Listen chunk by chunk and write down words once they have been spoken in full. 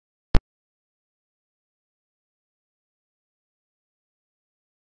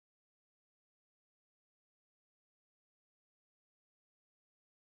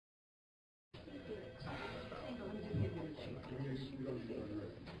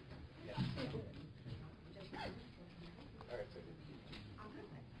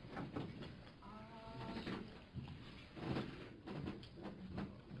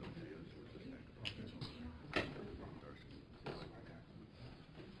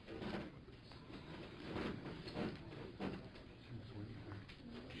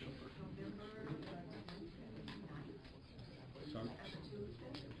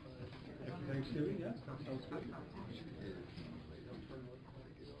Thanksgiving, yeah, sounds good.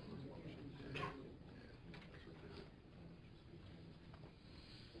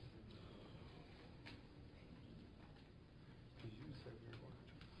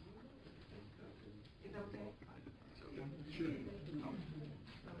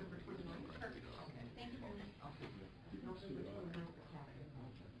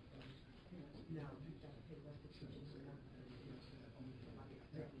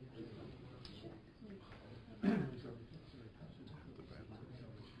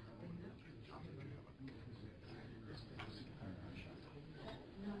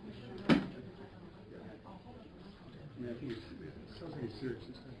 I think it sounds like he's serious.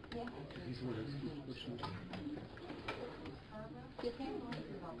 Yeah. He's the one that's pushing. You okay?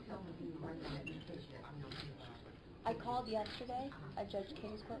 I called yesterday at Judge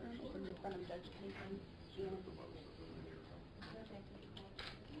King's courtroom, in front of Judge King.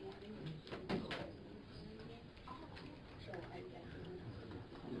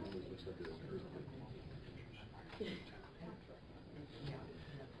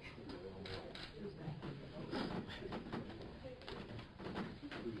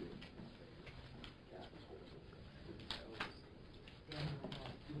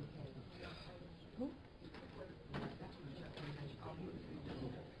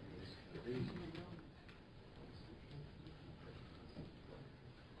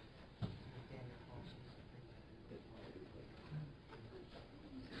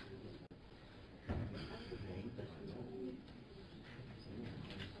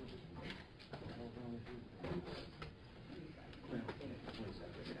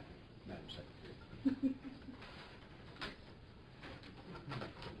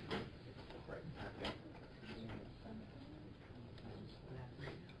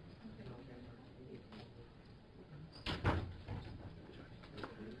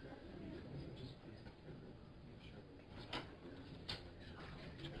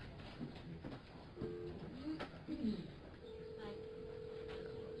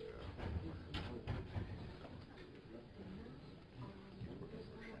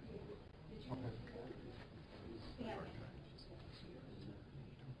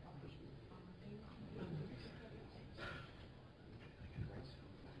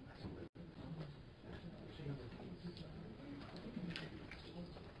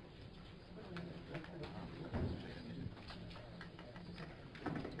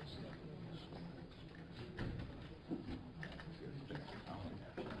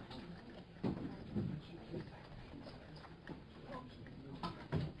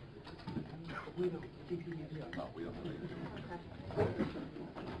 We don't. No, we don't.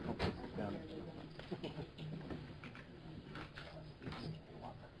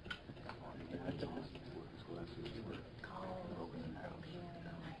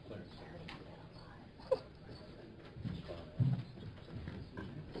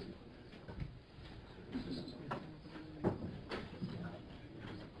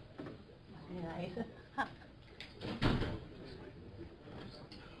 Nice.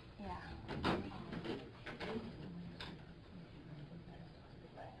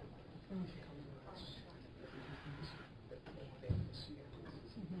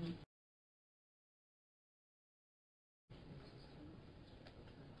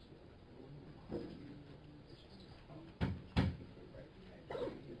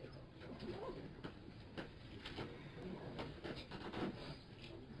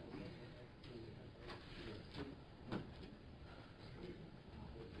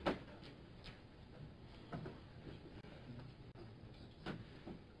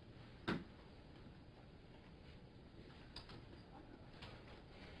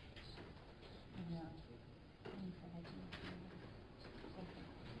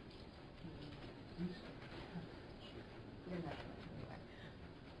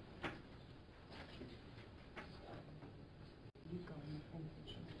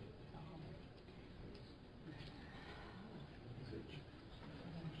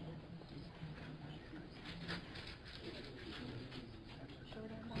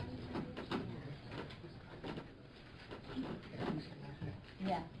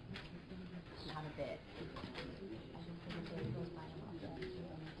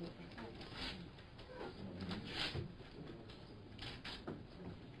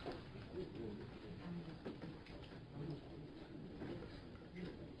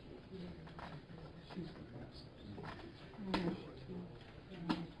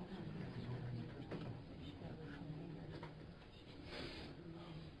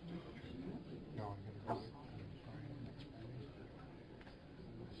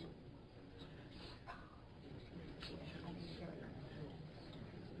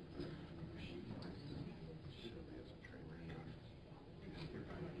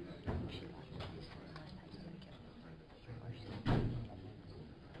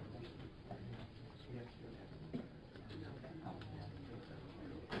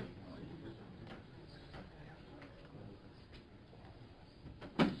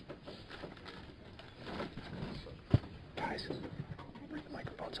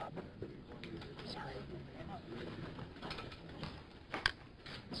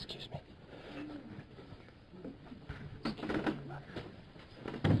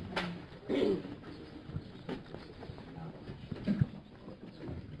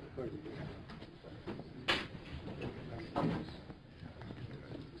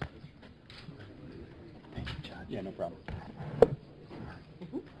 problem.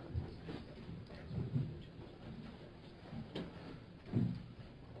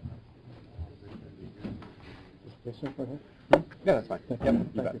 Yes, sir, go ahead. Yeah, that's fine. Yep,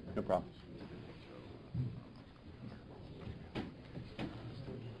 Thank you bet. you. No problem.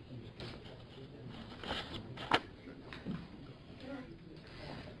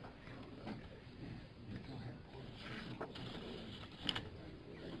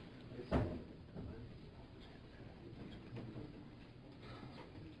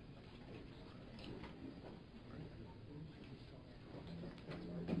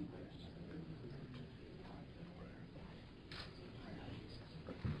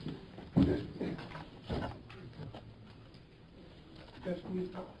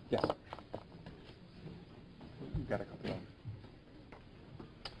 Yes. We've got a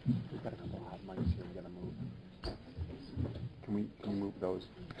couple of hot mics here we gotta move. Can we move those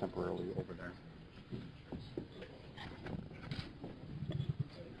temporarily over there?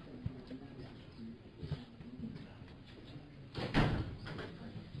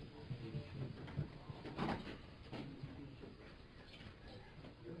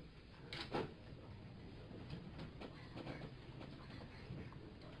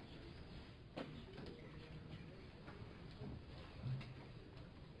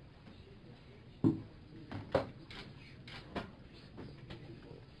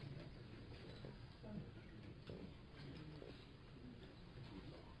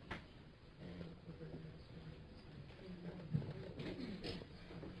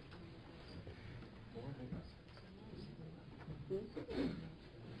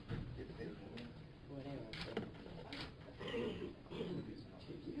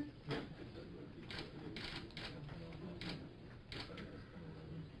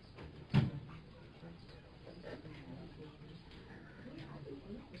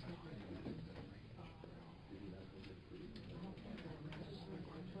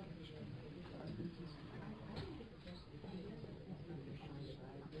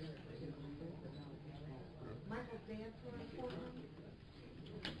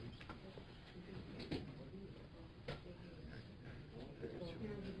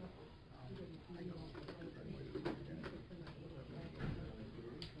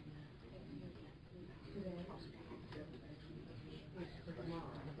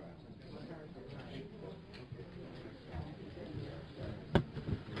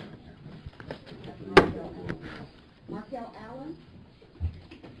 Allen?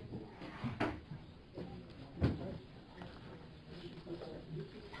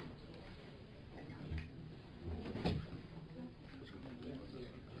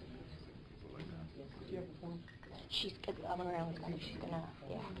 She's, I'm around, she's gonna,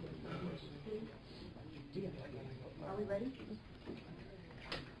 yeah. Are we ready?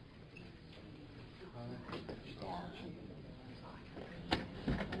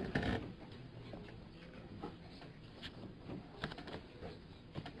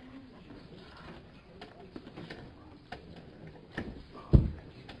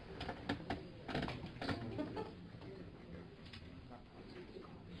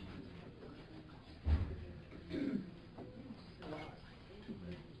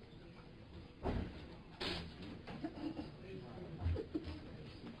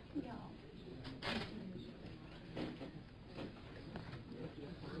 Yeah.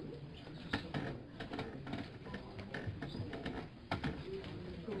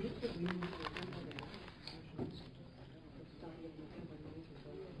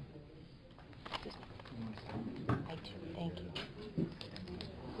 I do, thank you.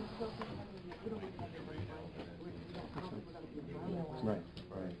 Right.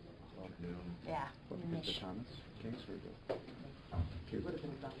 Yeah. Mr. Thomas case or the...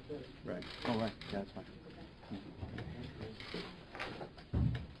 Right. Oh, right. Yeah, that's fine.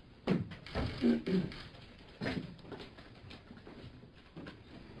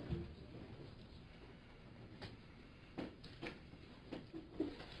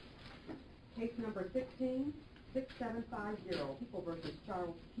 Case number 166750, People versus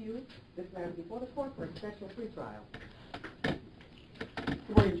Charles Pugh. This matter before the court for a special pretrial. Good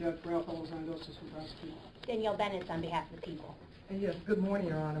morning, Judge. Ralph Elizondo, Assistant Prosecutor. Danielle Bennett on behalf of the people. And yes, good morning,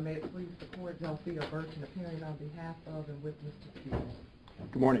 Your Honor. May it please the court, Delphia Burton, appearing on behalf of and with Mr. Pugh.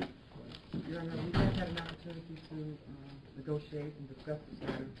 Good morning. Your Honor, we have had an opportunity to negotiate and discuss this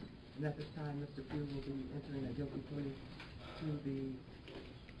matter, and at this time, Mr. Pugh will be entering a guilty plea to the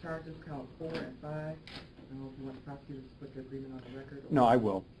charges count 4 and 5. I don't know if you want the prosecutor to put the agreement on the record. Or... No, I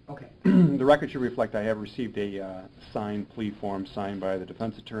will. Okay. The record should reflect I have received a signed plea form signed by the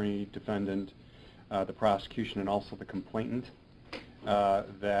defense attorney, defendant, the prosecution, and also the complainant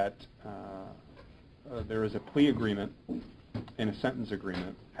that there is a plea agreement and a sentence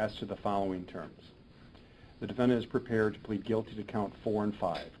agreement as to the following terms. The defendant is prepared to plead guilty to count 4 and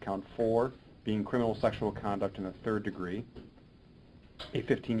 5. Count 4 being criminal sexual conduct in the 3rd degree, a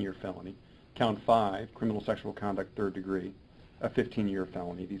 15-year felony. Count 5, criminal sexual conduct 3rd degree, a 15-year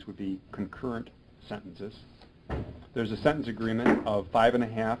felony. These would be concurrent sentences. There's a sentence agreement of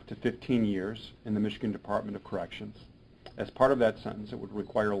 5.5 to 15 years in the Michigan Department of Corrections. As part of that sentence, it would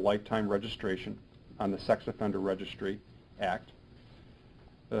require lifetime registration on the Sex Offender Registry Act.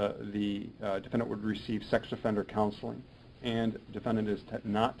 The defendant would receive sex offender counseling, and the defendant is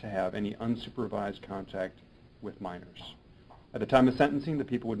not to have any unsupervised contact with minors. At the time of sentencing, the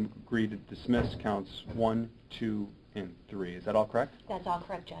people would agree to dismiss counts 1, 2, and 3. Is that all correct? That's all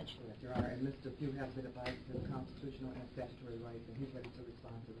correct, Judge. Yes, Your Honor, and Mr. Pugh has been advised of his constitutional and statutory rights, and he's ready to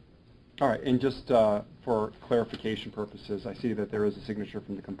respond to it. All right, and just for clarification purposes, I see that there is a signature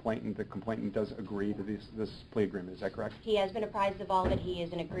from the complainant. The complainant does agree to this plea agreement. Is that correct? He has been apprised of all of it. He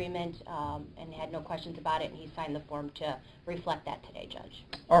is in agreement and had no questions about it, and he signed the form to reflect that today, Judge.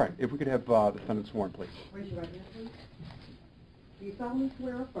 All right, if we could have the defendant sworn, please. Raise your right hand, please. Do you solemnly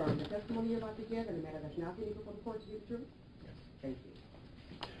swear or affirm the testimony you're about to give in a matter that's not being before the court to be the truth? Yes. Thank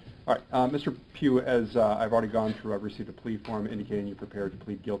you. All right, Mr. Pugh, as I've already gone through, I've received a plea form indicating you're prepared to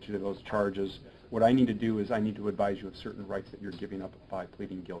plead guilty to those charges. What I need to do is I need to advise you of certain rights that you're giving up by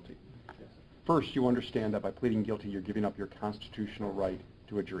pleading guilty. Yes. First, you understand that by pleading guilty, you're giving up your constitutional right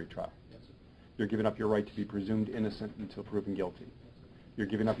to a jury trial. Yes, sir. You're giving up your right to be presumed innocent until proven guilty. You're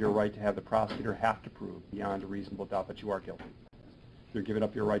giving up your right to have the prosecutor have to prove beyond a reasonable doubt that you are guilty. You're giving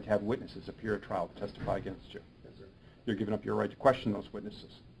up your right to have witnesses appear at trial to testify against you. Yes, sir. You're giving up your right to question those witnesses.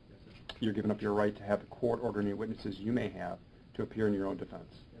 Yes, sir. You're giving up your right to have the court order any witnesses you may have to appear in your own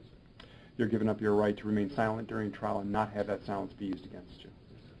defense. Yes, sir. You're giving up your right to remain silent during trial and not have that silence be used against you.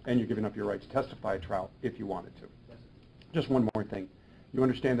 Yes, sir. And you're giving up your right to testify at trial if you wanted to. Yes, sir. Just one more thing. You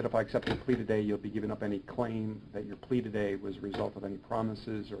understand that if I accept your plea today, you'll be giving up any claim that your plea today was a result of any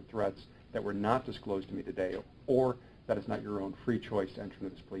promises or threats that were not disclosed to me today, or that it's not your own free choice to enter into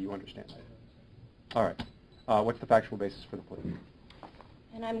this plea. You understand that? All right. What's the factual basis for the plea?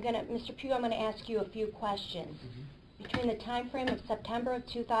 And Mr. Pugh, I'm going to ask you a few questions. Between the time frame of September of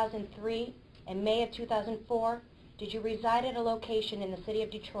 2003 and May of 2004, did you reside at a location in the city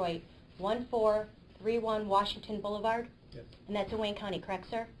of Detroit, 1431 Washington Boulevard? Yes. And that's in Wayne County, correct,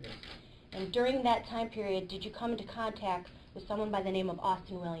 sir? Yes. And during that time period, did you come into contact with someone by the name of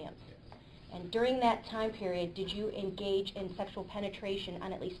Austin Williams? Yes. And during that time period, did you engage in sexual penetration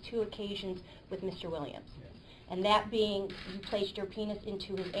on at least 2 occasions with Mr. Williams? Yes. And that being, you placed your penis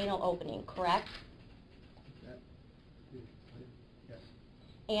into his anal opening, correct? Yes.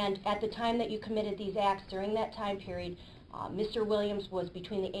 And at the time that you committed these acts, during that time period, Mr. Williams was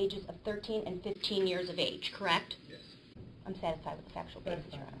between the ages of 13 and 15 years of age, correct? Yes. I'm satisfied with the factual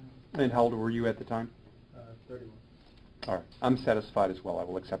basis, Your Honor. And how old were you at the time? 31. All right. I'm satisfied as well. I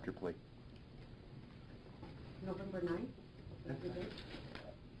will accept your plea. November 9th? That's the date?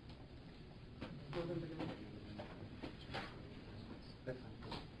 November 9th. That's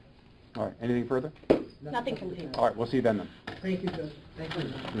fine. All right. Anything further? Nothing from you. All right. We'll see you then. Thank you, Judge. Thank you.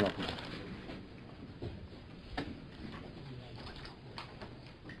 You're welcome.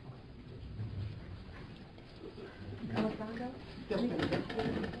 Alessandro?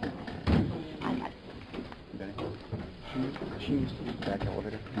 I got it. Benny, she needs to use the back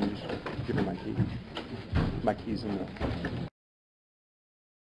elevator. Can you just give her my key? My key's in the...